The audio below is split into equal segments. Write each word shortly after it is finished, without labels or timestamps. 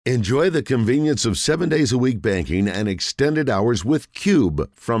Enjoy the convenience of 7 days a week banking and extended hours with Cube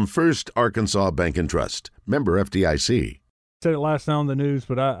from First Arkansas Bank and Trust. Member FDIC. Said it last night on the news,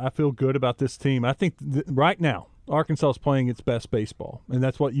 but I feel good about this team. I think right now Arkansas is playing its best baseball, and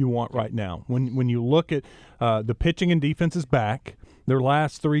that's what you want right now. When you look at the pitching and defense is back. Their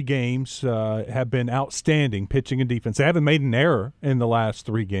last 3 games have been outstanding pitching and defense. They haven't made an error in the last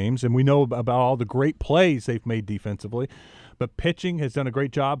 3 games, and we know about all the great plays they've made defensively. But pitching has done a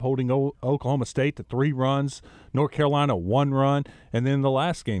great job holding Oklahoma State to 3 runs, North Carolina 1 run, and then the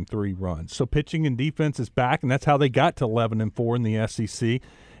last game 3 runs. So pitching and defense is back, and that's how they got to 11-4 in the SEC.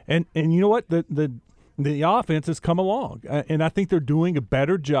 And you know what? The offense has come along, and I think they're doing a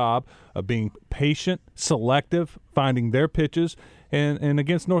better job of being patient, selective, finding their pitches. And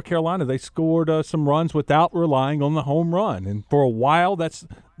against North Carolina, they scored some runs without relying on the home run. And for a while, that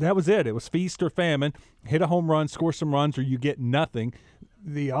was it. It was feast or famine. Hit a home run, score some runs, or you get nothing.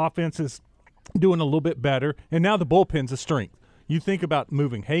 The offense is doing a little bit better, and now the bullpen's a strength. You think about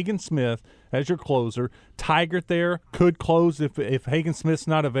moving Hagen Smith as your closer. Tigert there could close if Hagen Smith's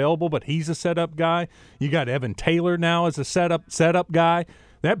not available, but he's a setup guy. You got Evan Taylor now as a setup guy.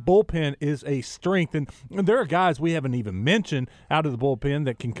 That bullpen is a strength, and there are guys we haven't even mentioned out of the bullpen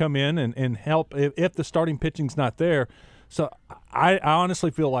that can come in and help if the starting pitching's not there. So I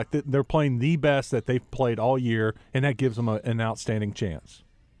honestly feel like they're playing the best that they've played all year, and that gives them an outstanding chance.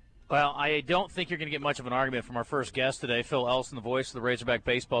 Well, I don't think you're going to get much of an argument from our first guest today, Phil Elson, the voice of the Razorback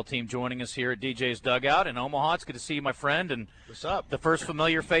baseball team, joining us here at DJ's Dugout in Omaha. It's good to see you, my friend. And what's up? The first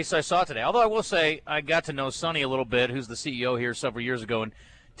familiar face I saw today. Although I will say I got to know Sonny a little bit, who's the CEO here several years ago, and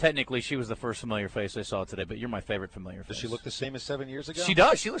technically she was the first familiar face I saw today, but you're my favorite familiar face. Does she look the same as 7 years ago? She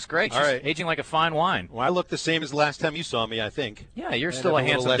does. She looks great. She's all right. Aging like a fine wine. Well, I look the same as the last time you saw me, I think. Yeah, you're and still a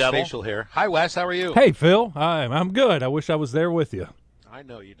handsome less devil. Facial hair. Hi, Wes. How are you? Hey, Phil. I'm good. I wish I was there with you. I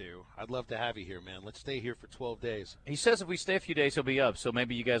know you do. I'd love to have you here, man. Let's stay here for 12 days. He says if we stay a few days, he'll be up, so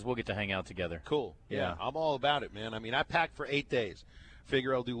maybe you guys will get to hang out together. Cool. Yeah. I'm all about it, man. I mean, I packed for 8 days.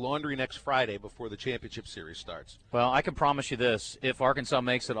 Figure I'll do laundry next Friday before the championship series starts. Well, I can promise you this. If Arkansas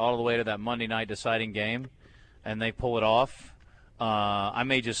makes it all the way to that Monday night deciding game and they pull it off, I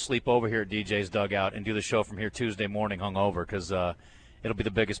may just sleep over here at DJ's Dugout and do the show from here Tuesday morning hungover because it'll be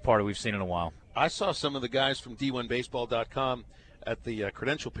the biggest party we've seen in a while. I saw some of the guys from D1Baseball.com at the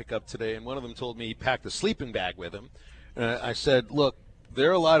credential pickup today, and one of them told me he packed a sleeping bag with him. I said, look, there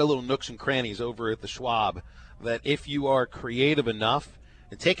are a lot of little nooks and crannies over at the Schwab that if you are creative enough,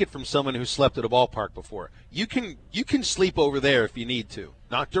 and take it from someone who slept at a ballpark before, you can sleep over there if you need to.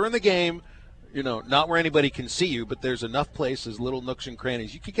 Not during the game, not where anybody can see you, but there's enough places, little nooks and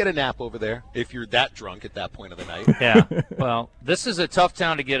crannies. You could get a nap over there if you're that drunk at that point of the night. Yeah. Well, this is a tough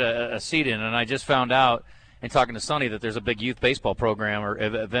town to get a seat in, and I just found out and talking to Sonny that there's a big youth baseball program or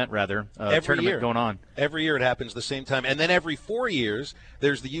event tournament going on. Every year it happens the same time. And then every 4 years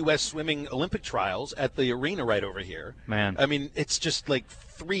there's the U.S. Swimming Olympic Trials at the arena right over here. Man. I mean, it's just like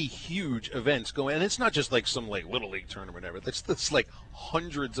 3 huge events going. And it's not just like some like Little League tournament or whatever. It's like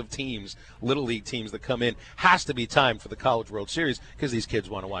hundreds of teams, Little League teams that come in. Has to be time for the College World Series because these kids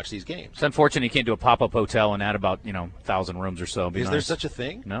want to watch these games. It's unfortunate you can't do a pop-up hotel and add about 1,000 rooms or so. Is there such a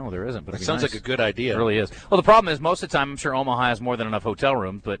thing? No, there isn't. But it sounds like a good idea. It really is. Well, the problem is most of the time I'm sure Omaha has more than enough hotel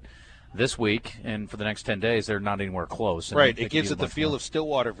rooms, but this week and for the next 10 days they're not anywhere close. Right. It gives it the feel of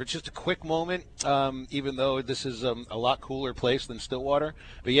Stillwater for just a quick moment, even though this is a lot cooler place than Stillwater.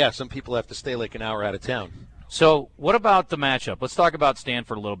 But, yeah, some people have to stay like an hour out of town. So what about the matchup? Let's talk about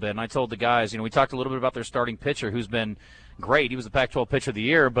Stanford a little bit. And I told the guys, we talked a little bit about their starting pitcher who's been great. He was the Pac-12 pitcher of the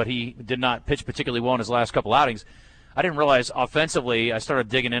year, but he did not pitch particularly well in his last couple outings. I didn't realize offensively, I started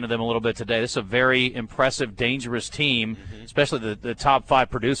digging into them a little bit today. This is a very impressive, dangerous team, especially the top 5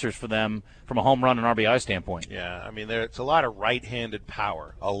 producers for them from a home run and RBI standpoint. Yeah, I mean, it's a lot of right-handed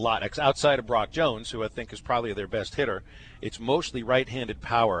power, a lot. Outside of Brock Jones, who I think is probably their best hitter, it's mostly right-handed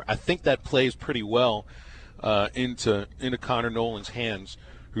power. I think that plays pretty well into Connor Nolan's hands,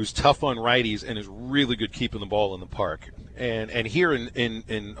 who's tough on righties and is really good keeping the ball in the park. And here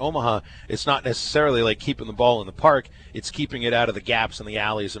in Omaha, it's not necessarily like keeping the ball in the park. It's keeping it out of the gaps and the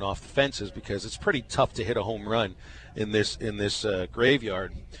alleys and off the fences because it's pretty tough to hit a home run in this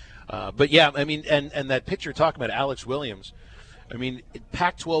graveyard. But, yeah, I mean, and that pitcher talking about Alex Williams, I mean,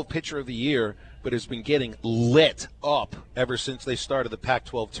 Pac-12 pitcher of the year, but has been getting lit up ever since they started the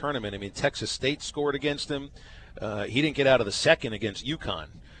Pac-12 tournament. I mean, Texas State scored against him. He didn't get out of the second against UConn.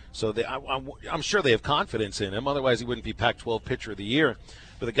 So I'm sure they have confidence in him. Otherwise, he wouldn't be Pac-12 Pitcher of the Year.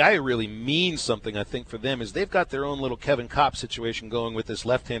 But the guy who really means something, I think, for them is they've got their own little Kevin Kopp situation going with this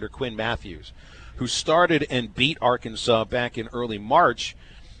left-hander Quinn Matthews, who started and beat Arkansas back in early March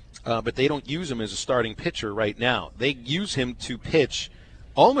but they don't use him as a starting pitcher right now. They use him to pitch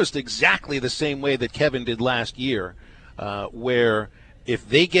almost exactly the same way that Kevin did last year, where if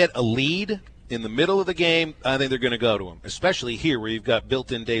they get a lead in the middle of the game, I think they're going to go to him, especially here where you've got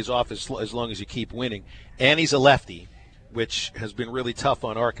built-in days off as long as you keep winning. And he's a lefty, which has been really tough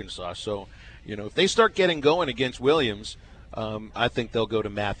on Arkansas. So, if they start getting going against Williams, I think they'll go to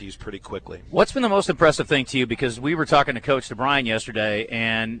Matthews pretty quickly. What's been the most impressive thing to you? Because we were talking to Coach DeBryan yesterday,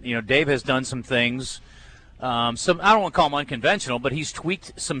 and Dave has done some things. I don't want to call them unconventional, but he's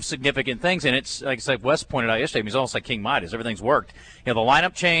tweaked some significant things, and it's like Wes pointed out yesterday. He's almost like King Midas. Everything's worked. The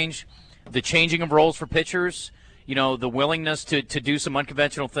lineup change, the changing of roles for pitchers. The willingness to do some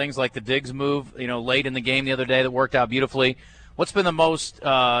unconventional things like the Diggs move, late in the game the other day that worked out beautifully. What's been the most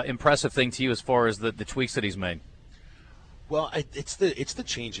impressive thing to you as far as the tweaks that he's made? Well, it's the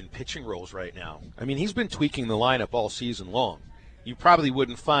change in pitching roles right now. I mean, he's been tweaking the lineup all season long. You probably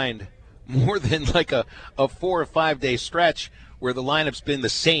wouldn't find more than like a 4 or 5 day stretch where the lineup's been the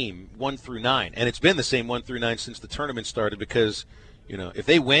same 1 through 9, and it's been the same 1 through 9 since the tournament started because, if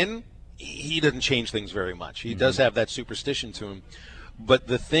they win, he doesn't change things very much. He does have that superstition to him. But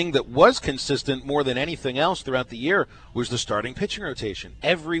the thing that was consistent more than anything else throughout the year was the starting pitching rotation.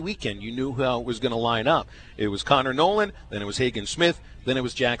 Every weekend you knew how it was going to line up. It was Connor Nolan, then it was Hagen Smith, then it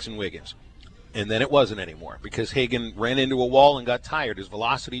was Jackson Wiggins. And then it wasn't anymore because Hagen ran into a wall and got tired. His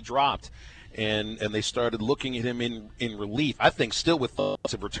velocity dropped, and they started looking at him in relief. I think still with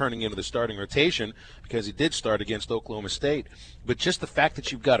thoughts of returning into the starting rotation because he did start against Oklahoma State. But just the fact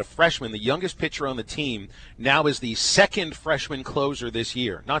that you've got a freshman, the youngest pitcher on the team, now is the second freshman closer this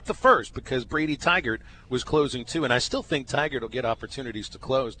year. Not the first because Brady Tigert was closing too, and I still think Tigert will get opportunities to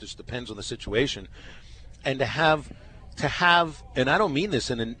close. Just depends on the situation. And to have, and I don't mean this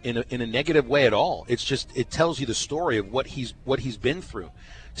in a negative way at all. It's just it tells you the story of what he's been through.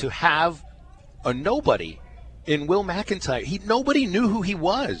 To have a nobody in Will McIntyre, nobody knew who he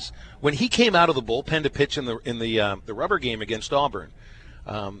was when he came out of the bullpen to pitch in the rubber game against Auburn.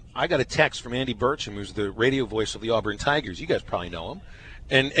 I got a text from Andy Burcham, who's the radio voice of the Auburn Tigers. You guys probably know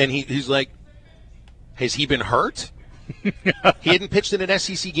him, and he's like, "Has he been hurt?" He hadn't pitched in an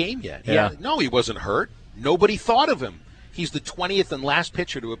SEC game yet. No, he wasn't hurt. Nobody thought of him. He's the 20th and last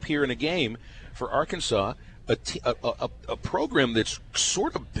pitcher to appear in a game for Arkansas, a program that's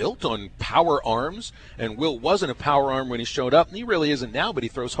sort of built on power arms, and Will wasn't a power arm when he showed up, and he really isn't now, but he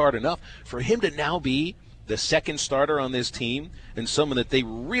throws hard enough. For him to now be the second starter on this team and someone that they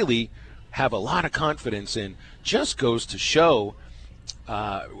really have a lot of confidence in just goes to show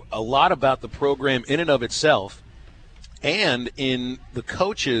a lot about the program in and of itself and in the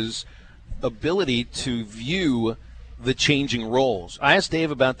coaches' ability to view the changing roles. I asked Dave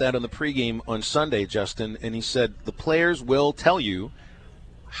about that on the pregame on Sunday, Justin, and he said the players will tell you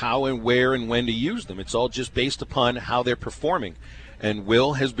how and where and when to use them. It's all just based upon how they're performing. And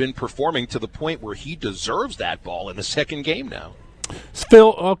Will has been performing to the point where he deserves that ball in the second game now.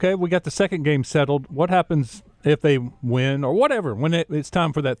 Phil, okay, we got the second game settled. What happens if they win or whatever, when it's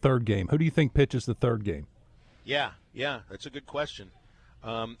time for that third game? Who do you think pitches the third game? Yeah, that's a good question.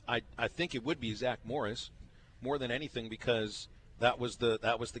 I think it would be Zach Morris. More than anything, because that was the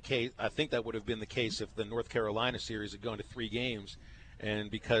case. I think that would have been the case if the North Carolina series had gone to 3 games, and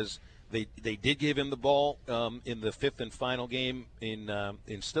because they did give him the ball in the 5th and final game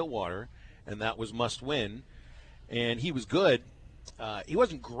in Stillwater, and that was must win, and he was good. He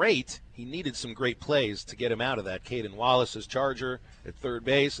wasn't great. He needed some great plays to get him out of that. Caden Wallace's charger at third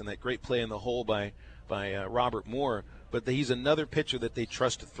base, and that great play in the hole by Robert Moore. But he's another pitcher that they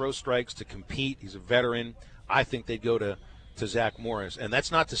trust to throw strikes, to compete. He's a veteran. I think they'd go to Zach Morris. And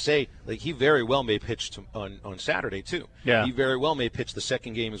that's not to say, he very well may pitch on Saturday, too. Yeah. He very well may pitch the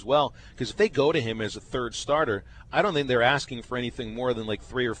second game as well. Because if they go to him as a third starter, I don't think they're asking for anything more than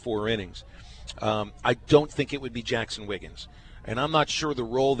 3 or 4 innings. I don't think it would be Jackson Wiggins. And I'm not sure the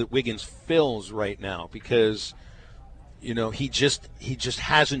role that Wiggins fills right now because, he just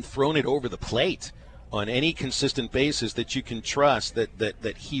hasn't thrown it over the plate on any consistent basis that you can trust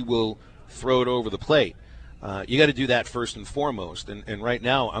that he will throw it over the plate. You got to do that first and foremost, and right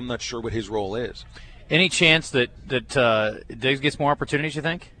now I'm not sure what his role is. Any chance that Diggs gets more opportunities, you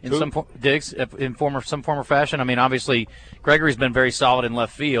think, in some form or fashion? I mean, obviously, Gregory's been very solid in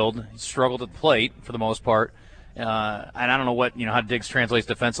left field. He's struggled at the plate for the most part, and I don't know how Diggs translates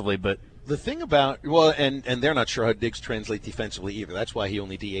defensively, but the thing about and they're not sure how Diggs translates defensively either. That's why he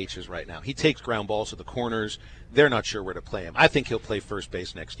only DHs right now. He takes ground balls to the corners. They're not sure where to play him. I think he'll play first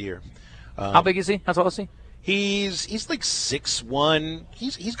base next year. How big is he? How tall is he? He's like 6'1".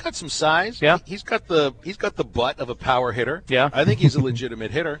 He's got some size. Yeah. He's got the butt of a power hitter. Yeah. I think he's a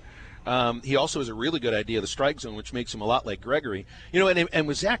legitimate hitter. He also has a really good idea of the strike zone, which makes him a lot like Gregory. And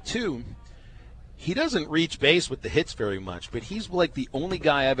with Zach too, he doesn't reach base with the hits very much, but he's like the only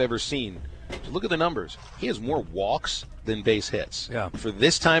guy I've ever seen. So look at the numbers. He has more walks than base hits. Yeah. For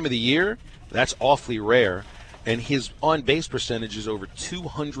this time of the year, that's awfully rare. And his on-base percentage is over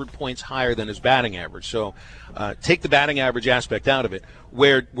 200 points higher than his batting average. So take the batting average aspect out of it.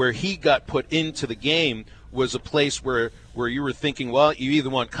 Where he got put into the game was a place where you were thinking, well, you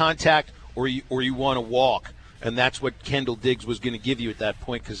either want contact or you want to walk. And that's what Kendall Diggs was going to give you at that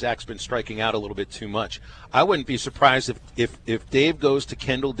point because Zach's been striking out a little bit too much. I wouldn't be surprised if Dave goes to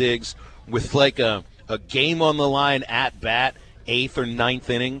Kendall Diggs with like a game on the line at bat, 8th or 9th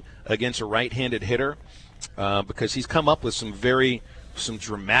inning against a right-handed hitter. Because he's come up with some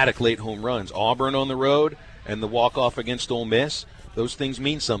dramatic late home runs. Auburn on the road and the walk-off against Ole Miss, those things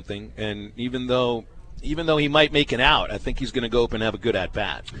mean something. And even though he might make an out, I think he's going to go up and have a good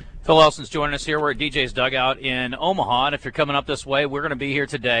at-bat. Phil Elson's joining us here. We're at DJ's Dugout in Omaha, and if you're coming up this way, we're going to be here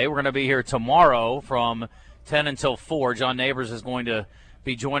today. We're going to be here tomorrow from 10 until 4. John Neighbors is going to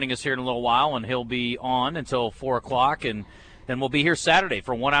be joining us here in a little while, and he'll be on until 4 o'clock, and then we'll be here Saturday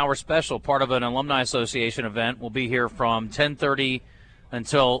for a 1-hour special, part of an Alumni Association event. We'll be here from 10:30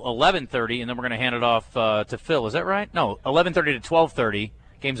 until 11:30, and then we're going to hand it off to Phil. Is that right? No, 11:30 to 12:30.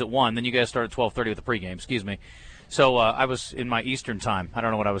 Game's at 1. Then you guys start at 12:30 with the pregame. Excuse me. So I was in my Eastern time. I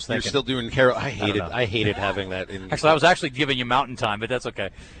don't know what I was thinking. You're still doing Carol. I hated having that. Actually, I was actually giving you Mountain Time, but that's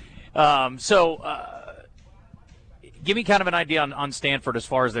okay. Give me kind of an idea on Stanford as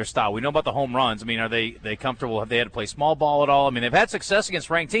far as their style. We know about the home runs. I mean, are they comfortable? Have they had to play small ball at all? I mean, they've had success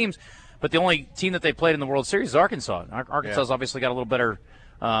against ranked teams, but the only team that they played in the World Series is Arkansas. Arkansas's obviously got a little better,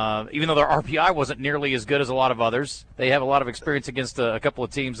 even though their RPI wasn't nearly as good as a lot of others. They have a lot of experience against a couple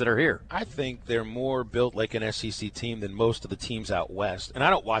of teams that are here. I think they're more built like an SEC team than most of the teams out west. And I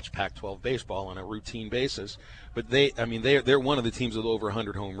don't watch Pac-12 baseball on a routine basis, but they're one of the teams with over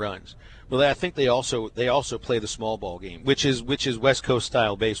 100 home runs. Well, I think they also play the small ball game, which is West Coast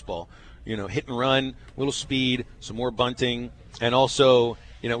style baseball. Hit and run, little speed, some more bunting, and also,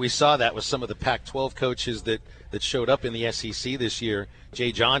 we saw that with some of the Pac-12 coaches that showed up in the SEC this year.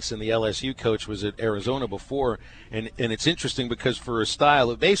 Jay Johnson, the LSU coach, was at Arizona before, and it's interesting because for a style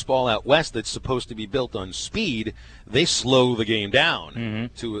of baseball out west that's supposed to be built on speed, they slow the game down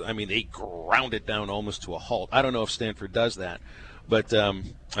they ground it down almost to a halt. I don't know if Stanford does that. But,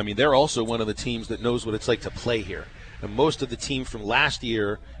 they're also one of the teams that knows what it's like to play here. And most of the team from last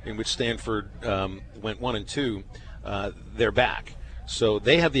year, in which Stanford went 1-2, they're back. So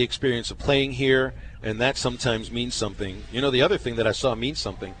they have the experience of playing here, and that sometimes means something. The other thing that I saw means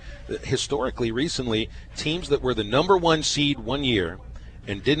something, historically, recently, teams that were the number 1 seed one year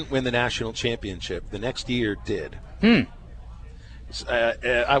and didn't win the national championship, the next year did.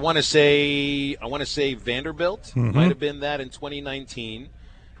 I want to say Vanderbilt might have been that in 2019,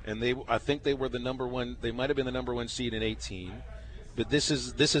 and I think they were the number 1. They might have been the number 1 seed in 18. But this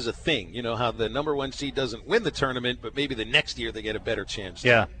is a thing. How the number 1 seed doesn't win the tournament, but maybe the next year they get a better chance.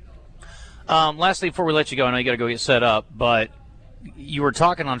 Yeah. Lastly, before we let you go, I know you got to go get set up, but you were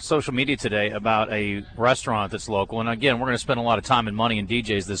talking on social media today about a restaurant that's local, and again, we're going to spend a lot of time and money in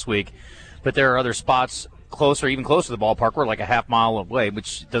DJs this week, but there are other spots closer, even closer to the ballpark. We're like a half mile away,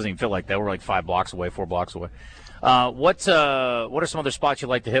 which doesn't even feel like that. We're like 5 blocks away, 4 blocks away. What are some other spots you'd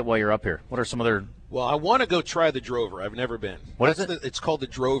like to hit while you're up here? What are some other? Well, I want to go try the Drover. I've never been. What is it? It's called the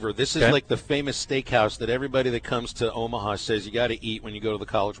Drover. This is like the famous steakhouse that everybody that comes to Omaha says you got to eat when you go to the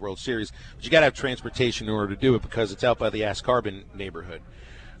College World Series. But you got to have transportation in order to do it because it's out by the Ascarbon neighborhood,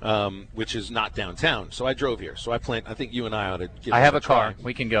 which is not downtown. So I drove here. So I think you and I ought to give it a try. I have a car.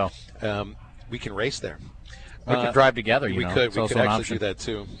 We can go. We can race there. We could drive together, We could actually do that,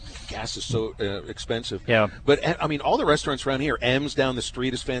 too. Gas is so expensive. Yeah. But, all the restaurants around here, M's down the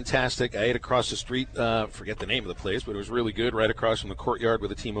street is fantastic. I ate across the street, forget the name of the place, but it was really good, right across from the courtyard where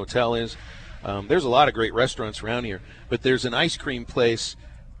the Team Hotel is. There's a lot of great restaurants around here. But there's an ice cream place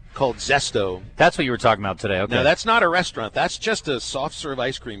called Zesto. That's what you were talking about today, okay. Now, that's not a restaurant. That's just a soft-serve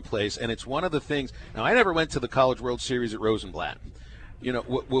ice cream place, and it's one of the things. Now, I never went to the College World Series at Rosenblatt.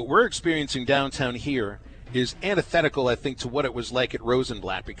 What we're experiencing downtown here is antithetical, I think, to what it was like at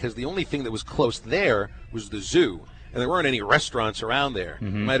Rosenblatt, because the only thing that was close there was the zoo, and there weren't any restaurants around there.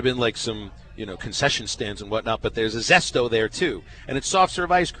 It might have been like some, concession stands and whatnot, but there's a Zesto there too, and it's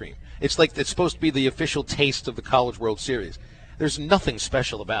soft-serve ice cream. It's like it's supposed to be the official taste of the College World Series. There's nothing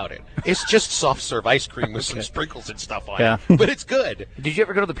special about it. It's just soft-serve ice cream with some sprinkles and stuff on it, but it's good. Did you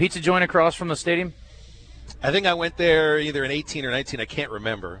ever go to the pizza joint across from the stadium? I think I went there either in 18 or 19. I can't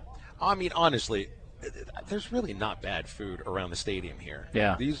remember. I mean, honestly, there's really not bad food around the stadium here.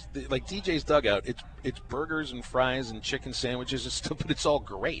 Yeah. Like DJ's Dugout, it's burgers and fries and chicken sandwiches and stuff, but it's all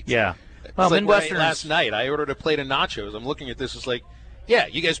great. Yeah. Well, like Midwesterners. Last night, I ordered a plate of nachos. I'm looking at this. It's like, yeah,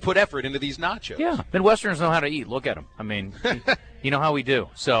 you guys put effort into these nachos. Yeah. Midwesterners know how to eat. Look at them. I mean, you know how we do.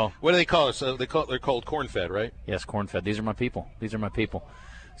 So. What do they call us? They're called corn-fed, right? Yes, corn-fed. These are my people.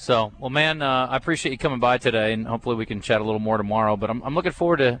 So, well, man, I appreciate you coming by today, and hopefully we can chat a little more tomorrow. But I'm looking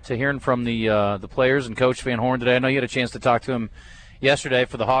forward to hearing from the players and Coach Van Horn today. I know you had a chance to talk to him yesterday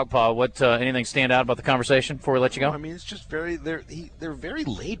for the Hog Paw. What anything stand out about the conversation before we let you go? I mean, it's just they're very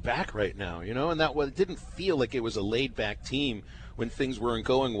laid back right now, and that it didn't feel like it was a laid back team when things weren't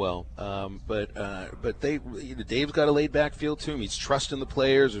going well. But Dave's got a laid back feel to him. He's trusting the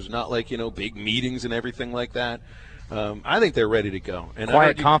players. There's not like big meetings and everything like that. I think they're ready to go. And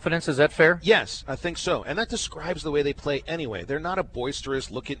quiet confidence, is that fair? Yes, I think so. And that describes the way they play anyway. They're not a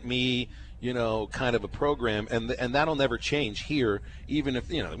boisterous, look at me, kind of a program, and that'll never change here, even if,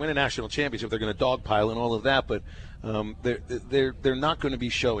 they win a national championship, they're going to dogpile and all of that, but they're not going to be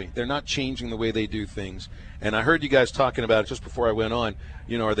showy. They're not changing the way they do things. And I heard you guys talking about it just before I went on,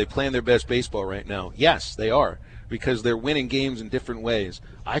 are they playing their best baseball right now? Yes, they are, because they're winning games in different ways.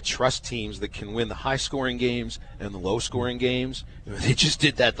 I trust teams that can win the high-scoring games and the low-scoring games. They just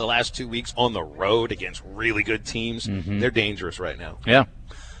did that the last 2 weeks on the road against really good teams. Mm-hmm. They're dangerous right now. Yeah.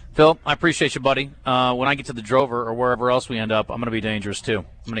 Phil, I appreciate you, buddy. When I get to the Drover or wherever else we end up, I'm going to be dangerous, too.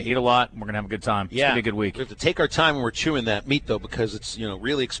 I'm going to eat a lot, and we're going to have a good time. Yeah. It's going to be a good week. We have to take our time when we're chewing that meat, though, because it's,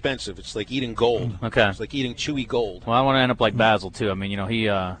 really expensive. It's like eating gold. Okay. It's like eating chewy gold. Well, I want to end up like Basil, too. I mean, he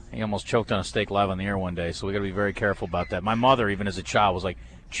almost choked on a steak live on the air one day, so we got to be very careful about that. My mother, even as a child, was like,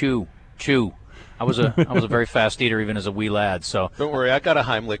 chew, chew. I was a very fast eater even as a wee lad. So don't worry, I got a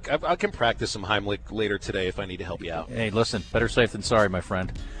Heimlich. I can practice some Heimlich later today if I need to help you out. Hey, listen, better safe than sorry, my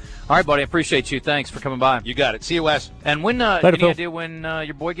friend. All right, buddy, I appreciate you. Thanks for coming by. You got it. See you, Wes. And when any idea when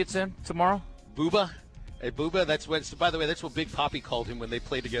your boy gets in tomorrow? Booba. Hey, Booba. By the way, that's what Big Papi called him when they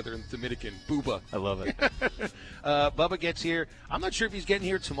played together in Dominican. Booba. I love it. Bubba gets here. I'm not sure if he's getting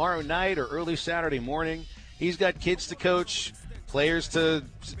here tomorrow night or early Saturday morning. He's got kids to coach, players to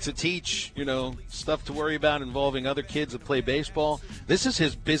teach, stuff to worry about involving other kids that play baseball. This is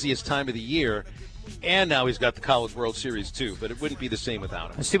his busiest time of the year, and now he's got the College World Series too, but it wouldn't be the same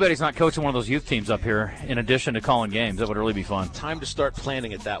without him. It's too bad he's not coaching one of those youth teams up here in addition to calling games. That would really be fun. Time to start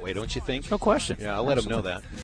planning it that way, don't you think? No question. Yeah, I'll let him know that.